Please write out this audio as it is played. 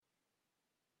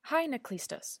Hi,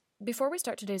 Niklistas. Before we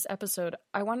start today's episode,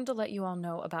 I wanted to let you all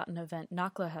know about an event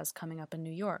NACLA has coming up in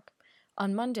New York.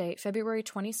 On Monday, February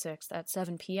 26th at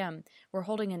 7 p.m., we're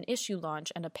holding an issue launch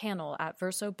and a panel at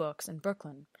Verso Books in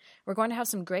Brooklyn. We're going to have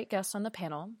some great guests on the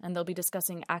panel, and they'll be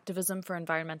discussing activism for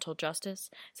environmental justice,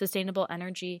 sustainable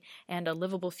energy, and a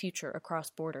livable future across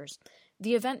borders.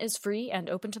 The event is free and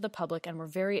open to the public, and we're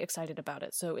very excited about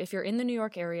it, so if you're in the New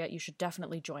York area, you should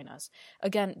definitely join us.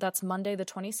 Again, that's Monday the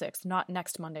 26th, not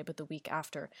next Monday, but the week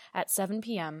after, at 7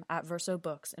 p.m. at Verso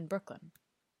Books in Brooklyn.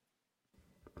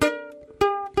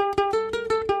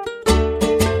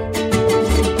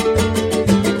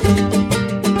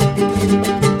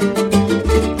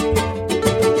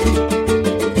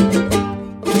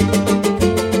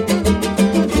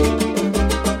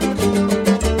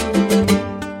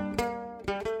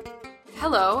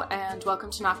 Hello, and welcome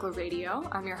to NACLA Radio.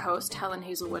 I'm your host, Helen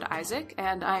Hazelwood Isaac,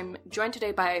 and I'm joined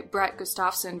today by Brett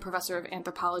Gustafson, professor of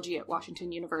anthropology at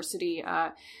Washington University.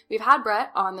 We've had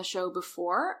Brett on the show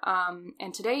before,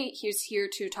 and today he's here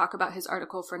to talk about his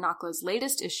article for NACLA's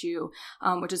latest issue,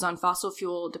 which is on fossil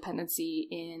fuel dependency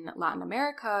in Latin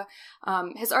America.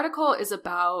 His article is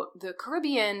about the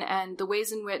Caribbean and the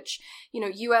ways in which,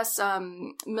 U.S.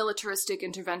 Militaristic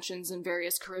interventions in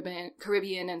various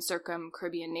Caribbean and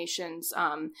circum-Caribbean nations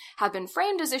have been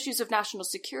framed as issues of national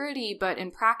security, but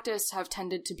in practice have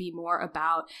tended to be more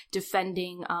about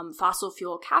defending fossil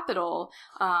fuel capital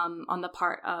on the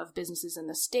part of businesses in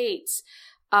the States.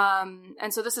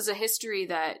 And so this is a history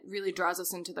that really draws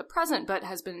us into the present, but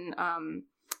has been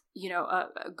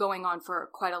going on for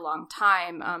quite a long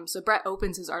time. So Brett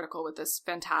opens his article with this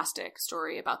fantastic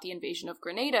story about the invasion of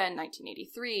Grenada in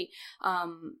 1983.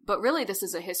 But really, this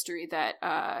is a history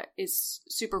that is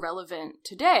super relevant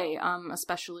today,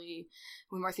 especially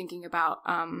when we're thinking about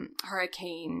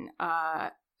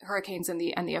hurricanes and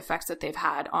the effects that they've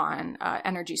had on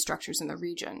energy structures in the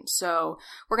region. So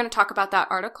we're going to talk about that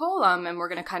article, and we're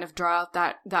going to kind of draw out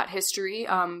that history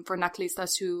for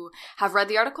Naklistas who have read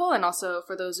the article, and also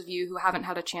for those of you who haven't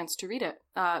had a chance to read it.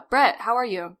 Brett, how are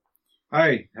you?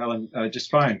 Hi, Helen.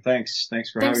 Just fine. Thanks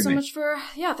for having me. Thanks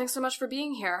so much for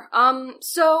being here.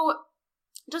 So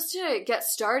just to get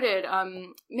started,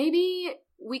 maybe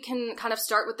we can kind of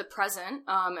start with the present,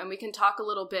 and we can talk a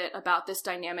little bit about this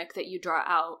dynamic that you draw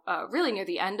out really near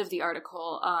the end of the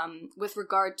article with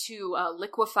regard to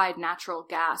liquefied natural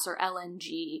gas, or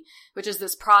LNG, which is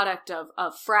this product of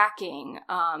fracking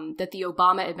that the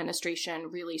Obama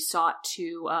administration really sought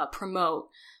to promote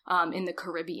in the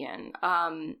Caribbean.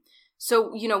 So,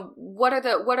 what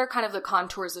are kind of the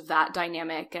contours of that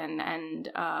dynamic, and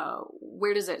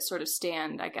where does it sort of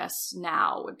stand, I guess,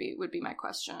 now would be my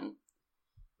question.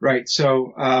 Right.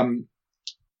 So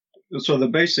the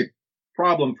basic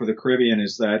problem for the Caribbean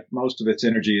is that most of its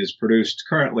energy is produced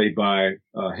currently by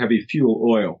heavy fuel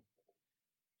oil.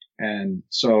 And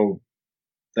so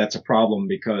that's a problem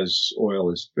because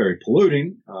oil is very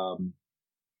polluting,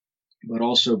 but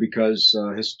also because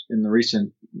in the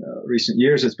recent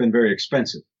years, it's been very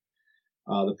expensive.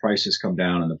 The price has come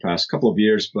down in the past couple of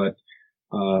years, but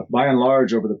by and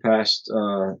large, over the past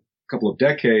couple of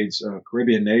decades,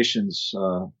 Caribbean nations,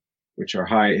 which are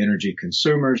high energy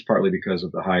consumers, partly because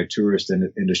of the high tourist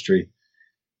industry,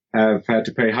 have had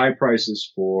to pay high prices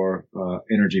for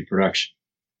energy production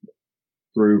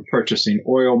through purchasing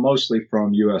oil, mostly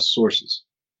from U.S. sources.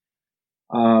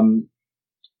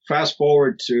 Fast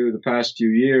forward to the past few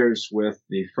years with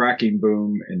the fracking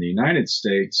boom in the United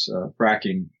States.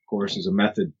 Fracking, of course, is a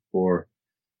method for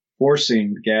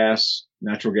forcing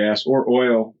natural gas or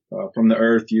oil from the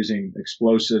earth using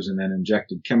explosives and then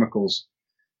injected chemicals.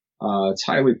 It's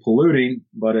highly polluting,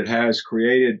 but it has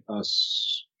created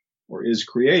is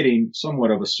creating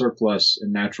somewhat of a surplus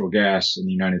in natural gas in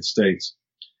the United States.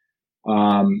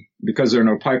 Because there are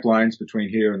no pipelines between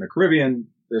here and the Caribbean,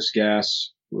 this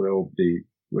gas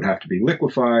would have to be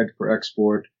liquefied for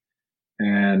export.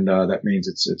 And that means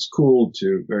it's cooled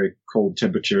to very cold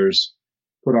temperatures,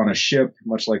 put on a ship,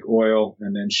 much like oil,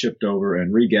 and then shipped over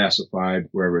and regasified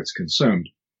wherever it's consumed.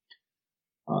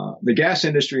 The gas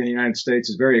industry in the United States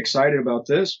is very excited about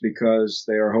this because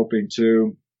they are hoping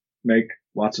to make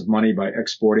lots of money by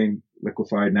exporting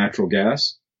liquefied natural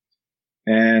gas.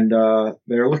 And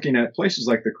they're looking at places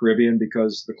like the Caribbean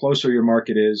because the closer your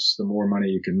market is, the more money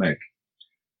you can make.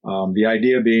 The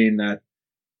idea being that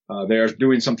they are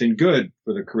doing something good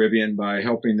for the Caribbean by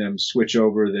helping them switch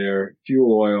over their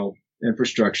fuel oil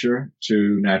infrastructure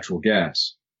to natural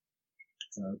gas.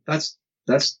 That's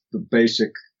the basic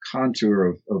contour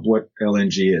of what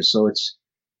LNG is. So it's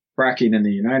fracking in the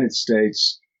United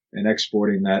States and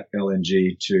exporting that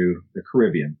LNG to the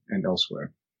Caribbean and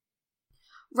elsewhere.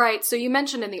 Right. So you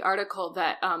mentioned in the article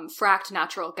that fracked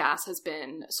natural gas has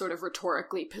been sort of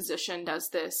rhetorically positioned as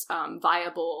this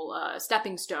viable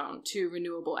stepping stone to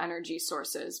renewable energy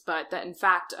sources, but that in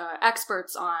fact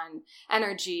experts on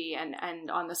energy and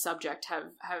on the subject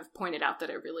have pointed out that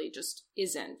it really just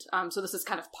isn't. So this is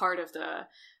kind of part of the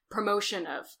promotion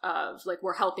of like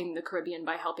we're helping the Caribbean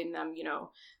by helping them,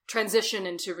 transition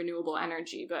into renewable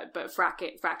energy, but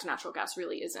fracked natural gas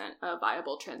really isn't a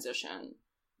viable transition.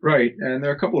 Right, and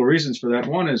there are a couple of reasons for that.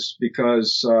 One is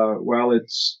because while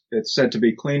it's said to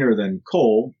be cleaner than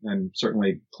coal and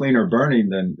certainly cleaner burning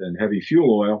than heavy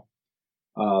fuel oil,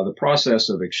 the process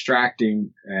of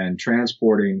extracting and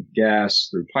transporting gas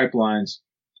through pipelines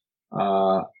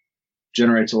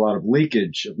generates a lot of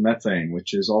leakage of methane,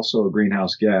 which is also a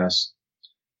greenhouse gas.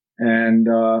 And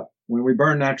when we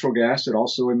burn natural gas, it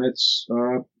also emits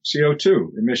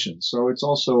CO2 emissions. So it's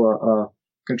also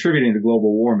contributing to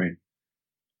global warming.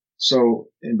 So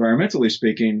environmentally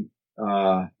speaking,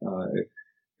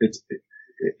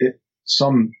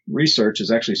 some research has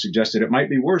actually suggested it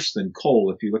might be worse than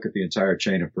coal if you look at the entire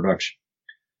chain of production.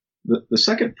 The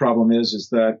second problem is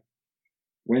that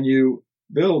when you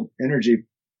build energy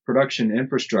production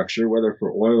infrastructure, whether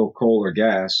for oil, coal, or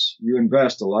gas, you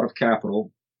invest a lot of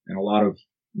capital and a lot of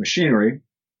machinery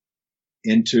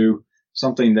into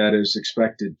something that is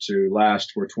expected to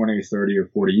last for 20, 30, or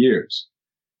 40 years.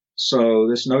 So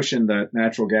this notion that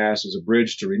natural gas is a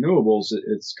bridge to renewables,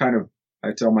 it's kind of,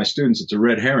 I tell my students, it's a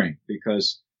red herring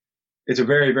because it's a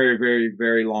very, very, very,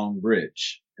 very long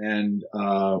bridge. And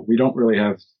we don't really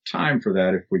have time for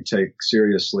that if we take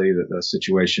seriously the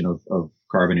situation of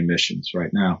carbon emissions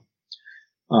right now.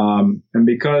 And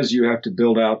because you have to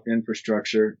build out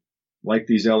infrastructure like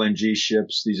these LNG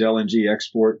ships, these LNG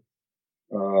export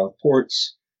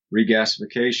ports,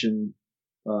 regasification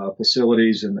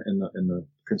facilities in the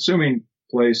consuming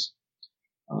place,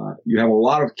 you have a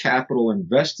lot of capital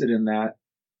invested in that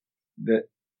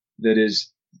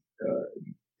is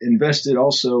invested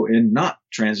also in not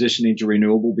transitioning to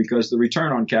renewable because the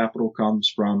return on capital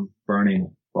comes from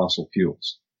burning fossil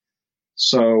fuels.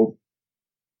 So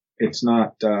it's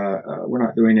not, we're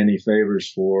not doing any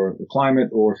favors for the climate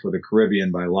or for the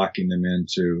Caribbean by locking them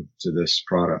into this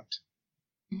product.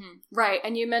 Mm-hmm. Right.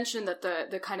 And you mentioned that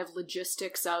the kind of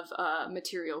logistics of a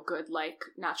material good like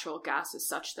natural gas is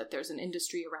such that there's an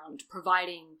industry around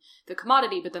providing the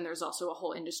commodity, but then there's also a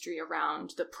whole industry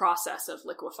around the process of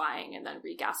liquefying and then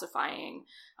regasifying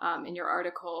in your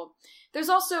article. There's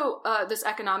also this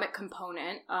economic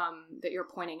component that you're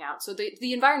pointing out. So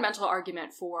the environmental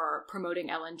argument for promoting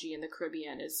LNG in the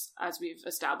Caribbean is, as we've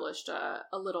established, a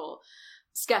little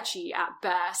sketchy at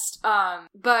best.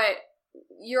 But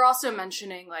you're also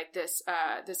mentioning like this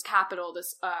capital,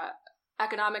 this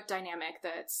economic dynamic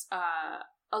that's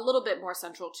a little bit more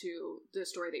central to the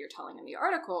story that you're telling in the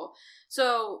article.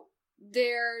 So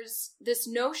there's this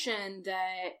notion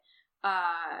that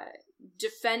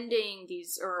defending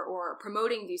these or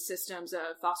promoting these systems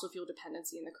of fossil fuel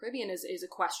dependency in the Caribbean is a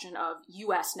question of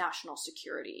U.S. national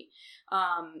security.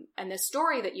 And this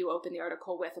story that you open the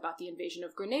article with about the invasion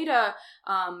of Grenada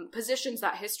positions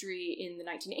that history in the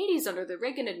 1980s under the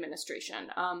Reagan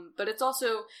administration. But it's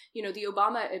also, the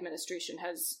Obama administration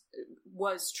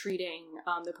was treating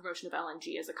the promotion of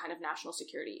LNG as a kind of national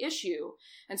security issue.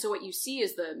 And so what you see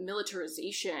is the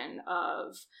militarization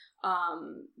of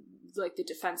like the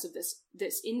defense of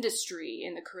this industry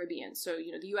in the Caribbean. So,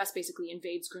 the U.S. basically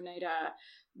invades Grenada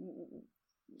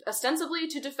ostensibly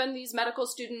to defend these medical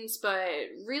students, but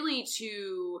really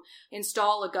to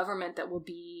install a government that will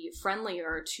be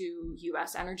friendlier to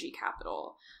U.S. energy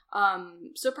capital.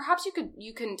 So perhaps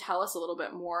you can tell us a little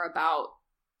bit more about,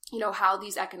 how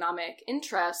these economic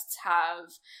interests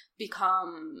have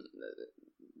become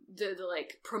the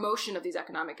like promotion of these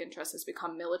economic interests has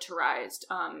become militarized.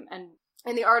 And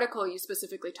in the article, you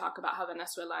specifically talk about how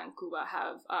Venezuela and Cuba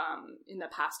have, in the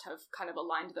past, have kind of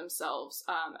aligned themselves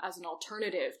as an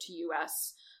alternative to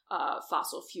U.S.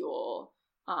 Fossil fuel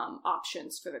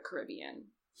options for the Caribbean.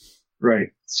 Right.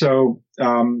 So,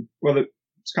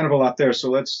 it's kind of a lot there. So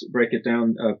let's break it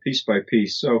down piece by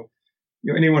piece. So,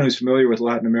 anyone who's familiar with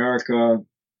Latin America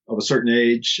of a certain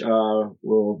age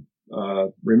will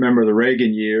remember the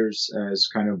Reagan years as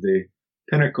kind of the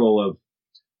pinnacle of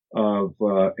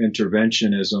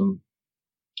interventionism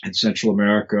in Central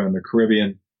America and the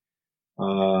Caribbean,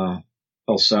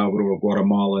 El Salvador,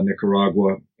 Guatemala,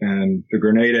 Nicaragua. And the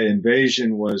Grenada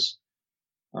invasion was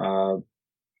a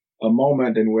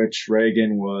moment in which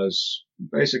Reagan was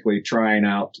basically trying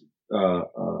out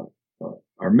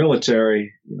our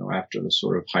military, after the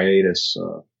sort of hiatus,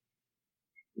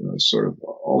 sort of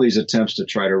all these attempts to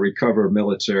try to recover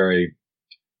military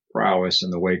prowess in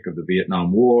the wake of the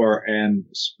Vietnam War, and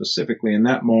specifically in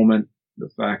that moment, the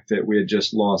fact that we had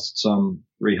just lost some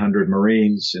 300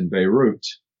 Marines in Beirut.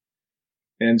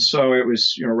 And so it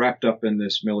was, wrapped up in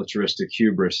this militaristic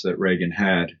hubris that Reagan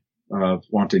had of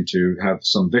wanting to have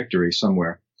some victory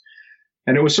somewhere.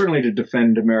 And it was certainly to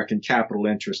defend American capital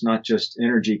interests, not just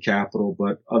energy capital,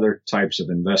 but other types of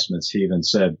investments. He even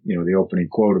said, the opening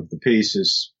quote of the piece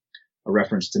is a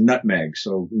reference to nutmeg.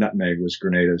 So nutmeg was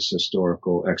Grenada's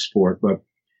historical export, but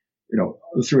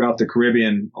throughout the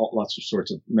Caribbean, lots of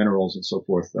sorts of minerals and so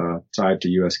forth, tied to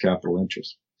U.S. capital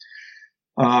interests.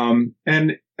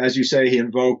 And as you say, he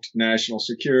invoked national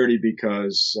security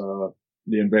because,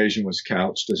 the invasion was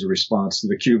couched as a response to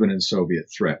the Cuban and Soviet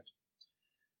threat.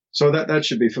 So that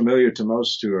should be familiar to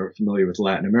most who are familiar with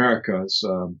Latin America, as,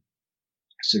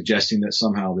 suggesting that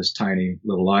somehow this tiny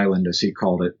little island, as he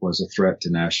called it, was a threat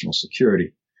to national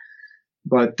security.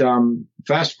 But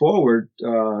fast forward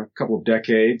a couple of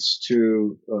decades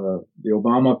to the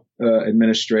Obama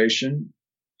administration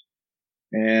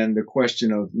and the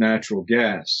question of natural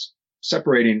gas,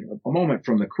 separating a moment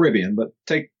from the Caribbean, but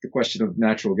take the question of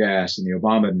natural gas in the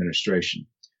Obama administration,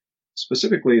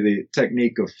 specifically the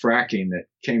technique of fracking that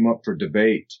came up for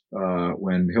debate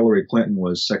when Hillary Clinton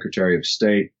was Secretary of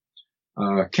State.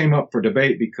 Came up for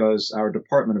debate because our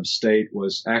Department of State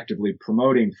was actively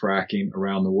promoting fracking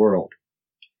around the world.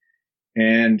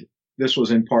 And this was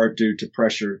in part due to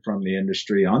pressure from the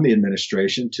industry on the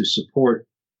administration to support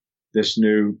this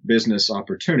new business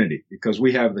opportunity, because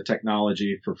we have the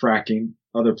technology for fracking.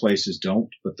 Other places don't,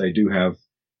 but they do have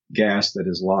gas that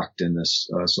is locked in this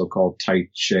so-called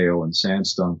tight shale and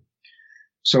sandstone.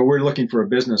 So we're looking for a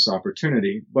business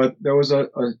opportunity, but there was a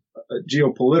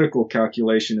geopolitical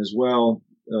calculation as well.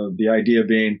 The idea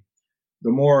being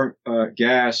the more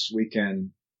gas we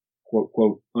can, quote,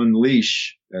 quote,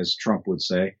 unleash, as Trump would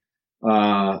say,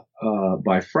 by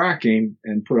fracking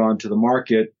and put onto the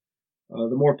market,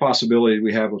 the more possibility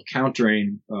we have of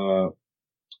countering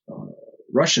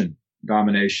Russian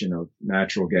domination of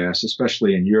natural gas,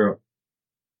 especially in Europe.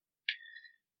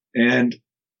 And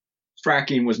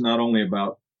fracking was not only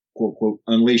about, quote, quote,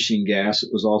 unleashing gas, it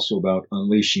was also about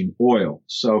unleashing oil.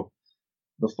 So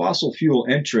the fossil fuel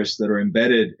interests that are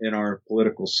embedded in our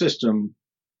political system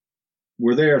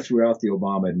were there throughout the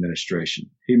Obama administration.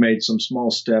 He made some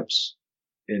small steps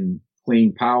in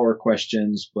clean power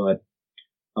questions, but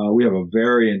we have a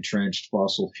very entrenched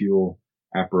fossil fuel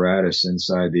apparatus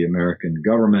inside the American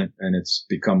government, and it's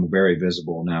become very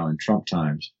visible now in Trump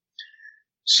times.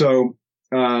 So,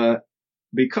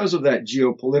 because of that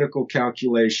geopolitical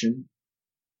calculation,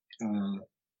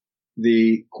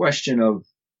 the question of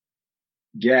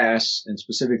gas, and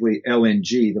specifically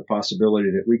LNG, the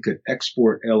possibility that we could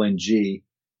export LNG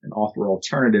and offer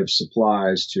alternative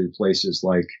supplies to places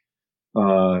like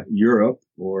Europe,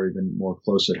 or even more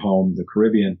close at home, the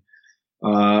Caribbean,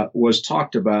 was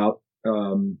talked about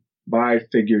by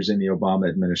figures in the Obama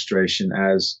administration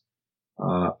as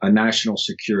a national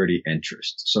security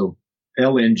interest. So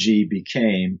LNG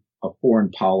became a foreign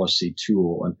policy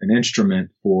tool, an instrument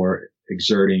for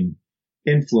exerting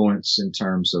influence in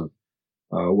terms of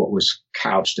what was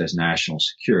couched as national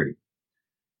security.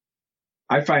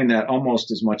 I find that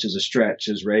almost as much as a stretch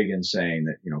as Reagan saying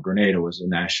that, Grenada was a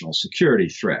national security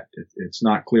threat. It's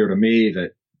not clear to me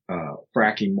that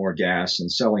fracking more gas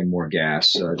and selling more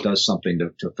gas does something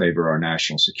to favor our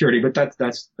national security, but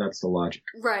that's the logic.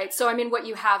 Right. So, I mean, what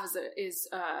you have is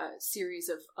a series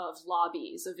of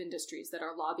lobbies of industries that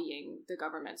are lobbying the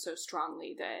government so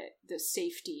strongly that the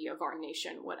safety of our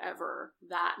nation, whatever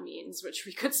that means, which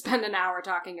we could spend an hour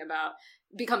talking about,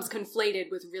 becomes conflated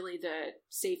with really the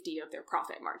safety of their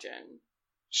profit margin.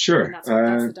 Sure. And that's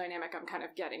the dynamic I'm kind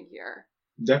of getting here.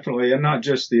 Definitely. And not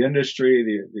just the industry,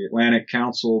 the Atlantic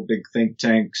Council, big think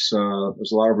tanks.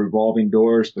 There's a lot of revolving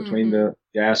doors between the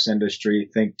gas industry,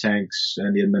 think tanks,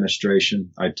 and the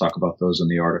administration. I talk about those in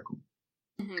the article.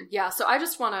 Mm-hmm. Yeah. So I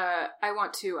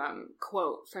want to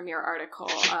quote from your article,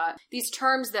 these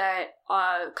terms that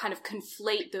kind of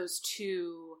conflate those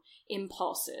two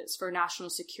impulses for national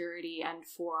security and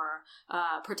for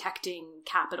protecting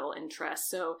capital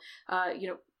interests. So,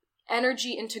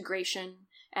 energy integration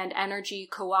and energy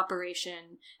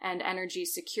cooperation and energy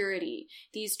security.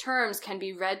 These terms can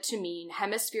be read to mean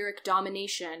hemispheric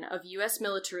domination of U.S.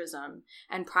 militarism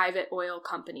and private oil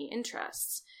company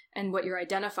interests. And what you're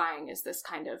identifying is this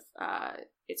kind of,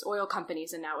 it's oil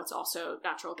companies, and now it's also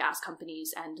natural gas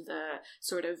companies, and the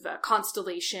sort of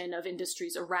constellation of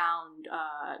industries around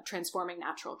transforming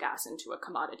natural gas into a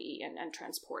commodity and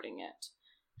transporting it.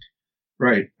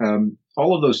 Right.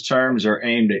 All of those terms are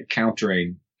aimed at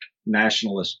countering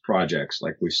nationalist projects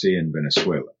like we see in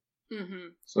Venezuela. Mm-hmm.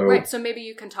 So, right. So maybe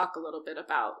you can talk a little bit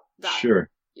about that. Sure.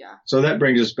 Yeah. So that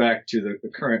brings us back to the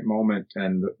current moment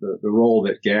and the role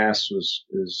that gas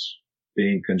is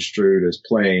being construed as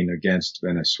playing against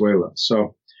Venezuela.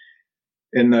 So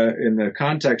in the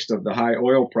context of the high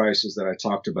oil prices that I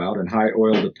talked about and high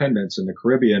oil dependence in the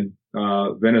Caribbean,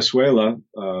 Venezuela,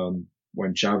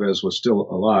 when Chavez was still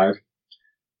alive,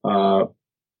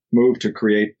 moved to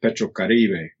create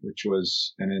Petrocaribe, which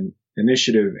was an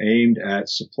initiative aimed at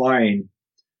supplying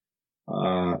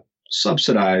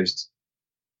subsidized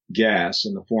gas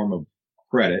in the form of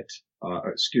credit,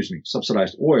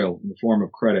 subsidized oil in the form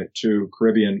of credit to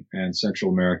Caribbean and Central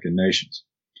American nations.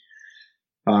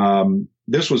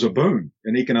 This was a boon,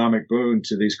 an economic boon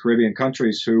to these Caribbean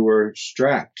countries who were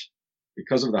strapped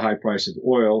because of the high price of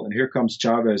oil. And here comes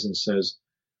Chavez and says,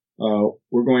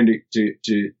 we're going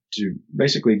to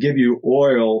basically give you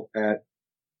oil at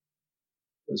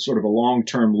sort of a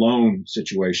long-term loan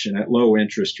situation at low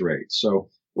interest rates. So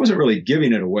it wasn't really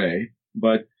giving it away,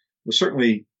 but was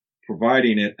certainly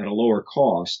providing it at a lower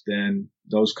cost than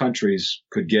those countries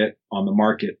could get on the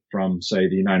market from, say,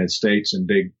 the United States and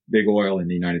big oil in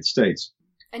the United States.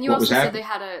 And you also said they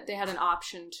had an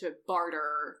option to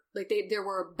barter, like there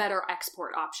were better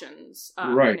export options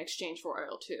right. in exchange for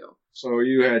oil too. So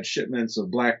you had shipments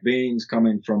of black beans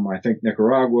coming from, I think,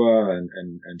 Nicaragua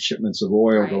and shipments of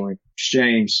oil going to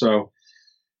exchange. So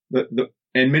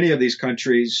and many of these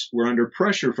countries were under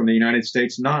pressure from the United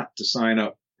States not to sign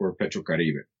up for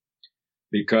Petrocaribe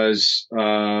because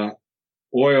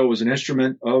oil was an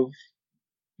instrument of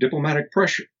diplomatic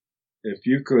pressure. If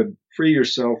you could free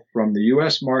yourself from the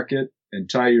U.S. market and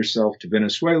tie yourself to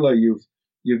Venezuela,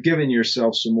 you've given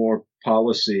yourself some more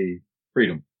policy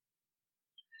freedom.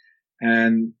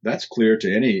 And that's clear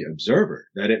to any observer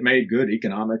that it made good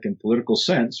economic and political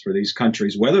sense for these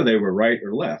countries, whether they were right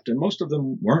or left. And most of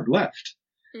them weren't left.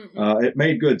 Mm-hmm. It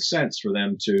made good sense for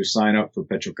them to sign up for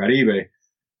Petrocaribe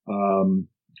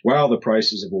while the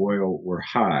prices of oil were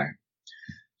high.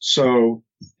 So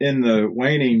in the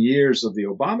waning years of the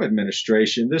Obama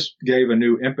administration, this gave a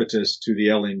new impetus to the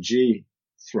LNG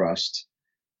thrust,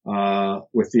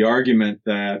 with the argument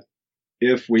that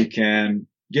if we can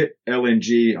get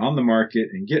LNG on the market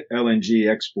and get LNG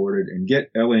exported and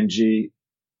get LNG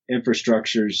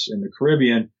infrastructures in the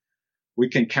Caribbean, we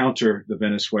can counter the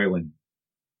Venezuelans,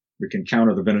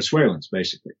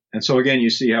 basically. And so again,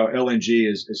 you see how LNG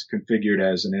is configured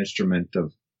as an instrument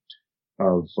of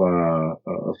a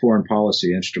foreign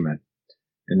policy instrument,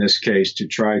 in this case, to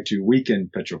try to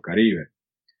weaken Petrocaribe.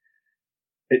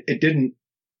 It didn't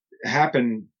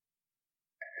happen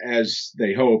as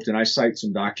they hoped, and I cite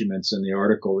some documents in the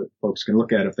article that folks can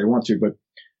look at if they want to, but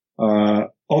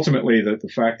ultimately the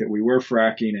fact that we were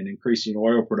fracking and increasing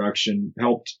oil production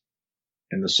helped,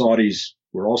 and the Saudis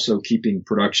were also keeping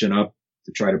production up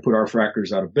to try to put our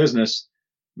frackers out of business,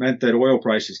 meant that oil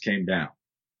prices came down.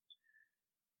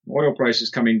 Oil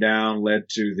prices coming down led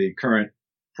to the current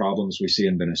problems we see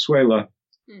in Venezuela,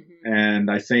 mm-hmm. and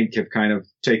I think have kind of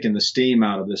taken the steam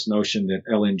out of this notion that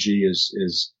LNG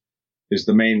is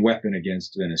the main weapon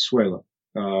against Venezuela.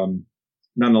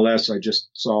 Nonetheless, I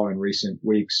just saw in recent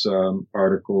weeks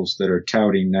articles that are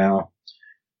touting now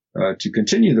to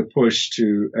continue the push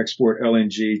to export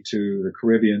LNG to the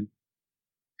Caribbean,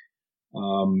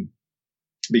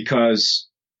 because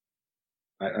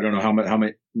I don't know how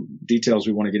many details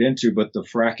we want to get into, but the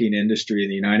fracking industry in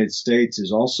the United States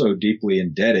is also deeply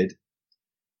indebted.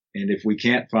 And if we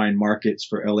can't find markets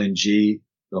for LNG,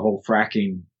 the whole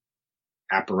fracking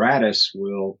apparatus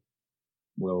will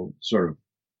sort of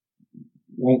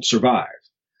won't survive.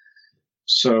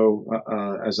 So,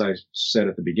 as I said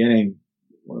at the beginning,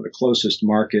 one of the closest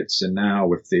markets, and now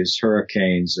with these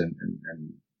hurricanes and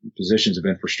positions of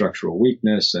infrastructural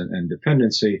weakness and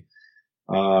dependency,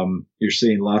 you're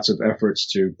seeing lots of efforts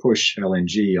to push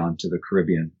LNG onto the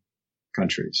Caribbean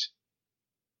countries.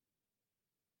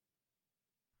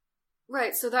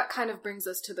 Right. So that kind of brings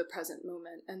us to the present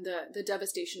moment and the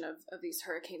devastation of these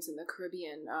hurricanes in the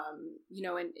Caribbean.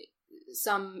 And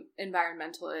some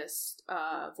environmentalist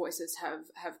voices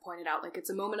have pointed out, like, it's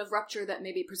a moment of rupture that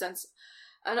maybe presents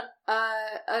an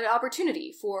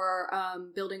opportunity for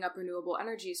building up renewable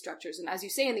energy structures. And as you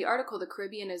say in the article, the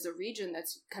Caribbean is a region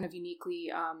that's kind of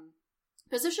uniquely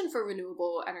positioned for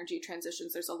renewable energy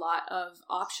transitions. There's a lot of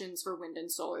options for wind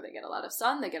and solar. They get a lot of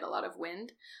sun, they get a lot of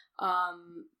wind.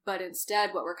 But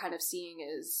instead, what we're kind of seeing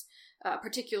is,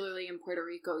 particularly in Puerto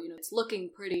Rico, it's looking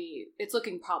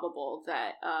probable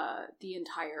that the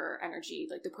entire energy,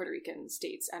 like the Puerto Rican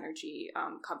state's energy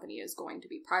company, is going to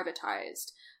be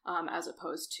privatized, as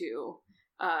opposed to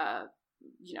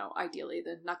ideally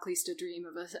the Naclista dream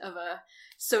of a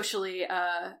socially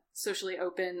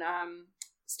open,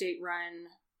 state-run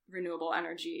renewable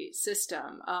energy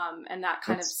system. And that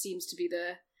kind of seems to be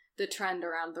the trend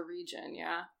around the region.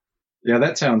 Yeah. Yeah,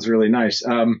 that sounds really nice.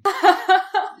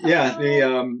 Yeah,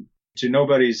 to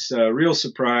nobody's real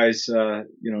surprise,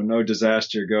 no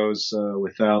disaster goes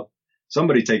without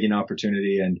somebody taking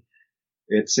opportunity. And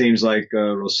it seems like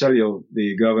Rosselló,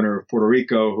 the governor of Puerto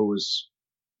Rico, who was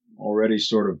already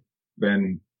sort of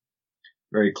been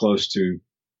very close to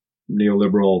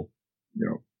neoliberal,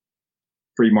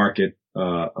 free market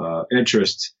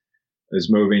interests, is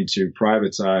moving to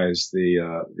privatize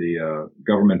the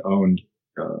government-owned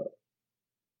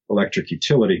electric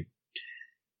utility.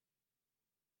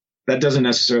 That doesn't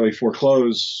necessarily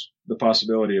foreclose the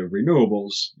possibility of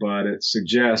renewables, but it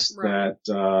suggests that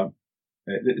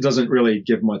it doesn't really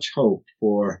give much hope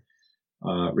for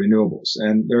renewables.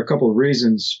 And there are a couple of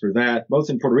reasons for that, both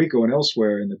in Puerto Rico and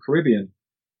elsewhere in the Caribbean,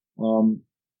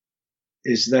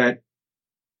 is that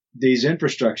these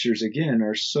infrastructures, again,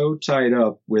 are so tied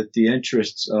up with the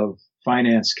interests of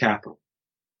finance capital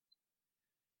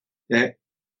that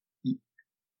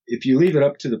if you leave it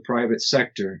up to the private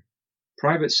sector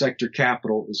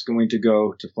capital is going to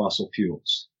go to fossil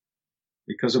fuels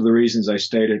because of the reasons I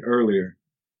stated earlier.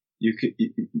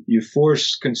 You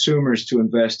force consumers to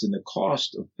invest in the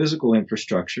cost of physical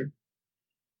infrastructure,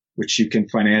 which you can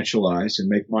financialize and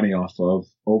make money off of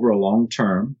over a long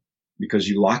term because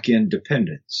you lock in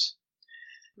dependence.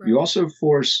 Right. You also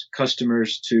force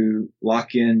customers to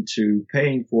lock into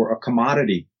paying for a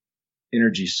commodity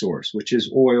energy source, which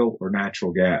is oil or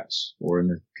natural gas, or in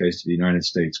the case of the United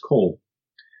States, coal.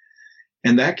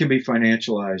 And that can be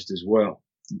financialized as well.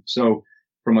 So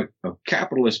from a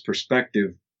capitalist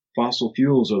perspective, fossil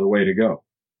fuels are the way to go.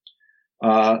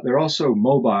 They're also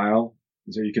mobile,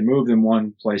 so you can move them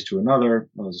one place to another.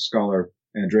 As a scholar,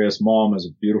 Andreas Malm has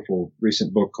a beautiful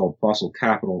recent book called Fossil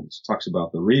Capital, which talks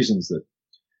about the reasons that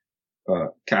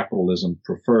capitalism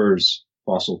prefers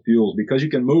fossil fuels, because you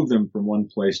can move them from one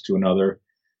place to another.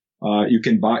 You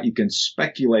can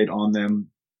speculate on them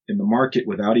in the market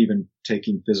without even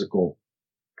taking physical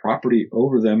property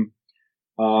over them.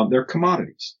 They're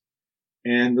commodities.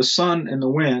 And the sun and the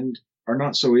wind are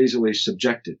not so easily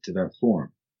subjected to that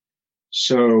form.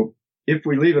 So if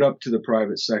we leave it up to the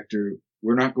private sector,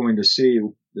 we're not going to see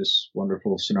this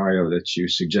wonderful scenario that you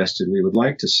suggested we would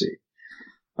like to see.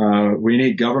 We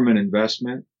need government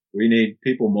investment. We need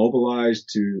people mobilized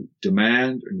to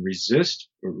demand and resist,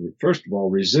 or first of all,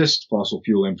 resist fossil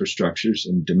fuel infrastructures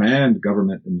and demand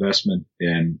government investment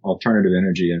in alternative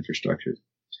energy infrastructures.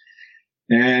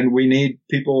 And we need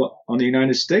people on the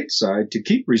United States side to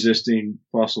keep resisting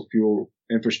fossil fuel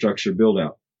infrastructure build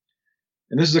out.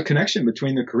 And this is a connection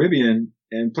between the Caribbean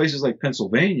and places like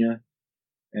Pennsylvania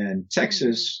and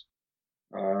Texas,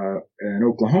 and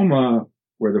Oklahoma,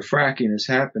 where the fracking is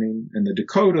happening, and the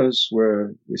Dakotas,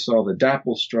 where we saw the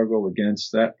DAPL struggle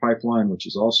against that pipeline, which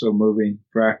is also moving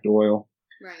fracked oil.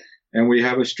 Right. And we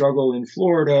have a struggle in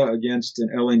Florida against an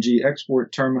LNG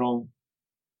export terminal.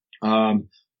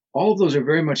 All of those are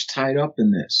very much tied up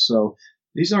in this. So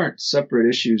these aren't separate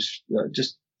issues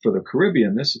just for the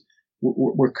Caribbean.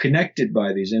 We're connected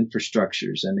by these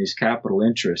infrastructures and these capital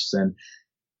interests, and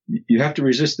you have to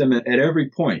resist them at every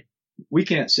point. We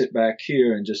can't sit back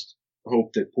here and just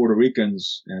hope that Puerto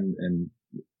Ricans, and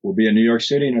we'll be in New York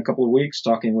City in a couple of weeks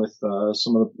talking with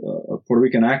some of the Puerto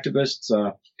Rican activists.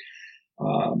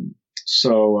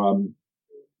 So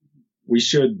we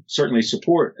should certainly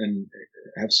support and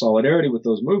have solidarity with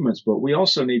those movements, but we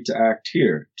also need to act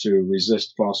here to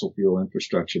resist fossil fuel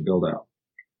infrastructure build out.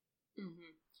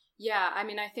 Yeah, I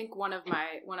mean, I think one of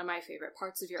my favorite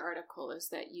parts of your article is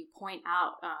that you point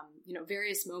out,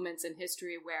 various moments in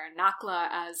history where NACLA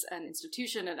as an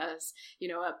institution and as,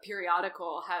 a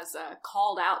periodical has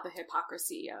called out the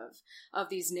hypocrisy of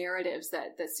these narratives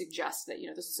that suggest that,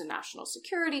 this is a national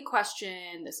security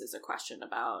question. This is a question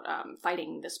about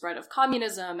fighting the spread of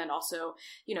communism, and also,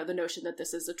 the notion that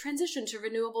this is a transition to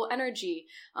renewable energy.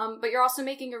 But you're also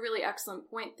making a really excellent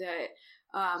point that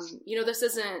this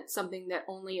isn't something that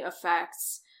only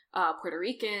affects Puerto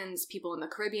Ricans, people in the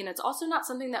Caribbean. It's also not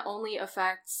something that only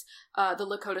affects the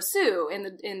Lakota Sioux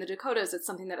in the Dakotas. It's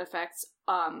something that affects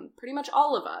pretty much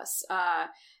all of us.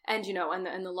 And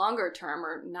in the longer term,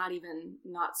 or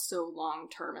not so long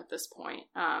term at this point,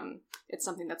 it's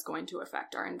something that's going to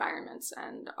affect our environments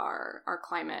and our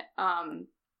climate.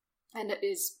 And it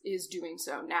is doing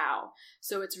so now.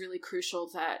 So it's really crucial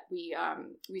that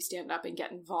we stand up and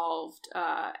get involved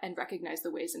and recognize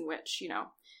the ways in which,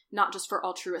 not just for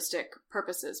altruistic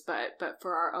purposes, but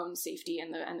for our own safety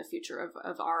and the future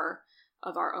of our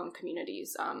our own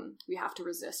communities. We have to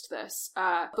resist this.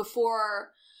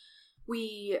 Before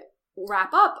we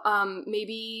wrap up,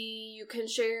 maybe you can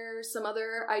share some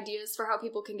other ideas for how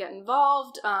people can get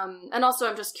involved. And also,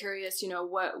 I'm just curious,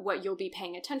 what you'll be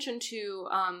paying attention to.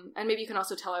 And maybe you can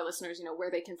also tell our listeners,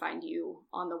 where they can find you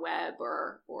on the web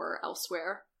or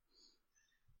elsewhere.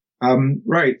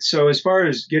 Right. So as far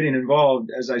as getting involved,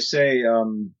 as I say,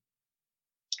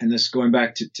 and this going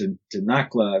back to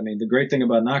NACLA, I mean, the great thing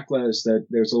about NACLA is that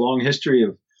there's a long history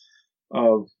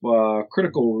of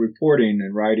critical reporting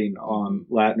and writing on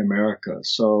Latin America.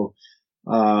 So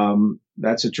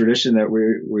that's a tradition that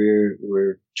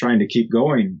we're trying to keep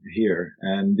going here.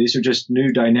 And these are just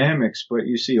new dynamics, but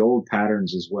you see old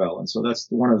patterns as well. And so that's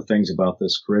one of the things about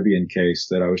this Caribbean case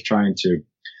that I was trying to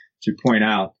point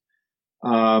out.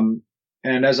 And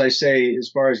as I say,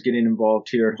 as far as getting involved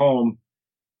here at home,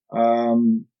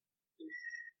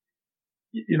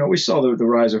 we saw the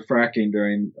rise of fracking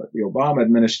during the Obama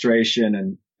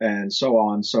administration and so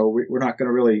on. So we're not going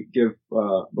to really give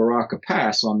Barack a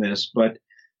pass on this, but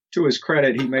to his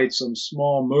credit, he made some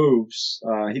small moves.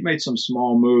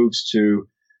 To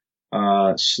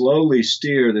slowly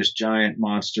steer this giant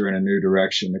monster in a new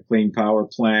direction. The Clean Power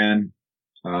Plan,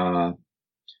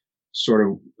 sort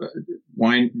of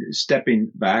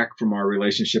stepping back from our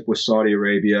relationship with Saudi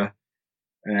Arabia.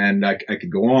 And I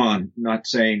could go on, not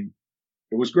saying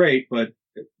it was great, but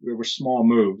there were small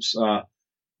moves.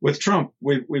 With Trump,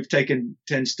 we've taken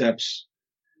 10 steps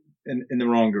in the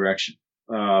wrong direction.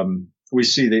 We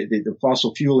see the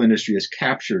fossil fuel industry has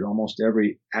captured almost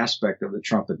every aspect of the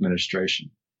Trump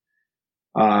administration.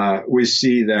 We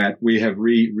see that we have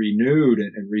renewed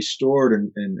and restored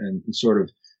and sort of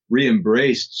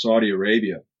re-embraced Saudi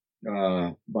Arabia,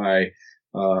 by,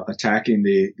 attacking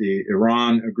the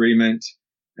Iran agreement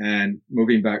and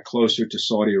moving back closer to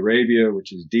Saudi Arabia,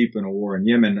 which is deep in a war in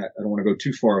Yemen. I don't want to go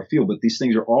too far afield, but these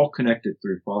things are all connected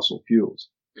through fossil fuels.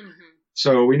 Mm-hmm.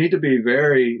 So we need to be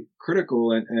very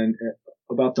critical and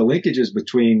about the linkages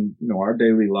between, our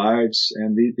daily lives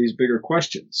and these bigger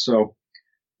questions. So,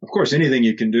 of course, anything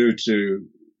you can do to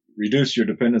reduce your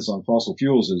dependence on fossil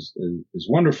fuels is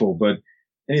wonderful, but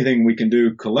anything we can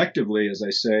do collectively, as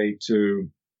I say, to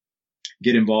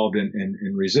get involved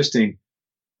in resisting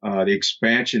the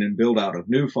expansion and build out of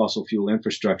new fossil fuel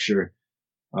infrastructure,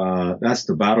 that's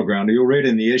the battleground. You'll read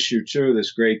in the issue too,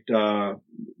 this great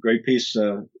piece,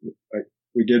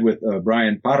 we did with,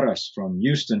 Brian Parras from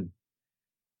Houston,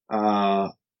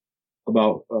 about,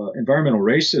 environmental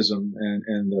racism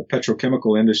and the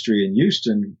petrochemical industry in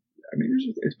Houston. I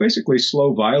mean, it's basically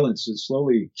slow violence. It's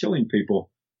slowly killing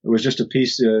people. There was just a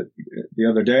piece, the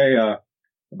other day,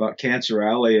 about Cancer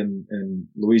Alley in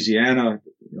Louisiana,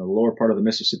 the lower part of the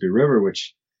Mississippi River,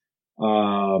 which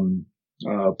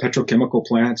petrochemical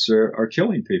plants are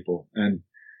killing people. And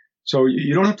so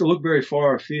you don't have to look very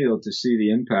far afield to see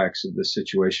the impacts of this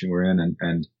situation we're in.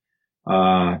 And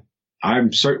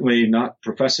I'm certainly not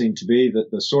professing to be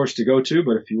the source to go to,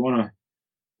 but if you want to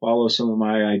follow some of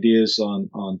my ideas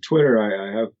on Twitter,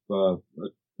 I have a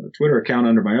Twitter account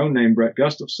under my own name, Brett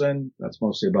Gustafson. That's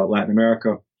mostly about Latin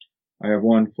America. I have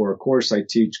one for a course I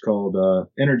teach called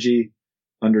Energy_Politics,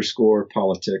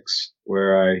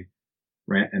 where I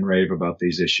rant and rave about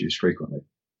these issues frequently.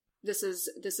 This is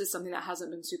something that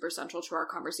hasn't been super central to our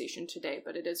conversation today,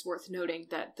 but it is worth noting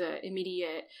that the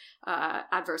immediate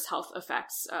adverse health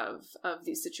effects of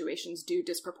these situations do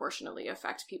disproportionately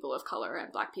affect people of color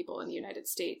and Black people in the United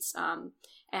States.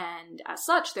 And as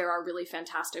such, there are really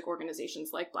fantastic organizations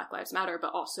like Black Lives Matter,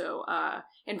 but also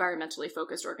environmentally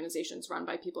focused organizations run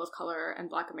by people of color and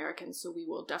Black Americans. So we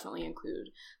will definitely include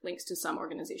links to some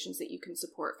organizations that you can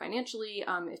support financially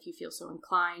if you feel so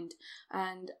inclined.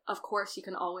 And of course, you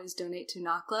can always donate to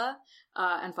NACLA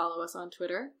and follow us on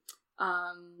Twitter.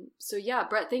 So yeah,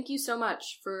 Brett, thank you so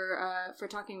much for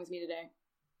talking with me today.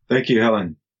 Thank you,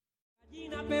 Helen.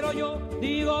 Pero yo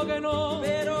digo que no,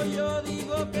 pero yo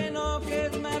digo que no, que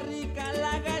es más rica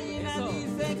la gallina,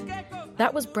 dicen que...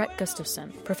 That was Brett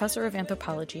Gustafson, professor of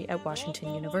anthropology at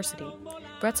Washington University.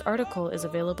 Brett's article is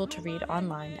available to read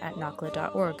online at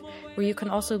NACLA.org, where you can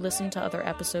also listen to other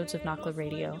episodes of NACLA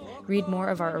Radio, read more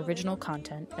of our original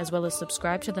content, as well as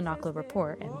subscribe to the NACLA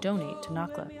Report and donate to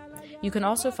NACLA. You can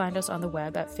also find us on the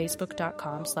web at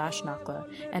facebook.com/NACLA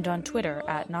and on Twitter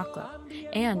at NACLA.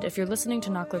 And if you're listening to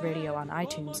NACLA Radio on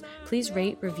iTunes, please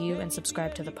rate, review, and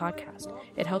subscribe to the podcast.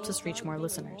 It helps us reach more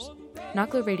listeners.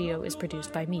 NACLA Radio is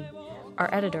produced by me.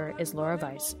 Our editor is Laura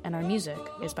Weiss, and our music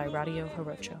is by Radio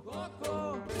Jarocho.